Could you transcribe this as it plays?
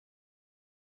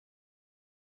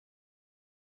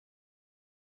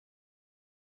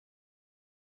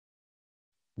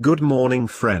Good morning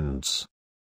friends.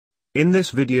 In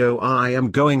this video I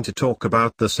am going to talk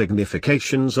about the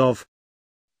significations of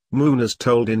moon as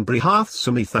told in Brihat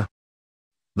Samhita.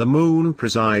 The moon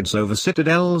presides over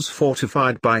citadels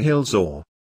fortified by hills or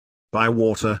by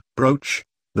water, broach,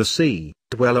 the sea,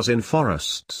 dwellers in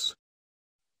forests.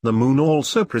 The moon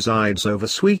also presides over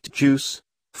sweet juice,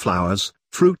 flowers,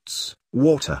 fruits,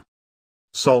 water,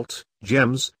 salt,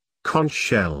 gems, conch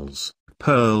shells,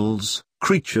 pearls,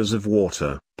 creatures of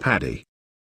water, paddy,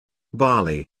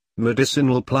 barley,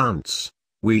 medicinal plants,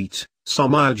 wheat,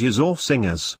 Samajas or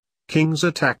singers, kings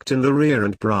attacked in the rear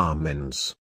and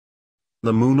Brahmins.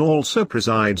 The moon also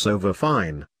presides over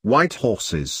fine, white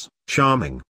horses,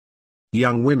 charming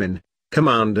young women,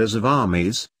 commanders of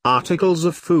armies, articles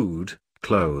of food,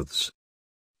 clothes,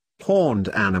 horned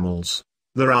animals,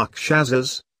 the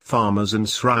Rakshasas, farmers and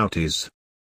Srautis.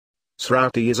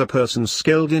 Srauti is a person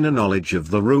skilled in a knowledge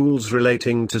of the rules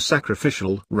relating to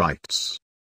sacrificial rites.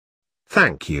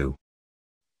 Thank you.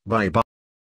 Bye bye.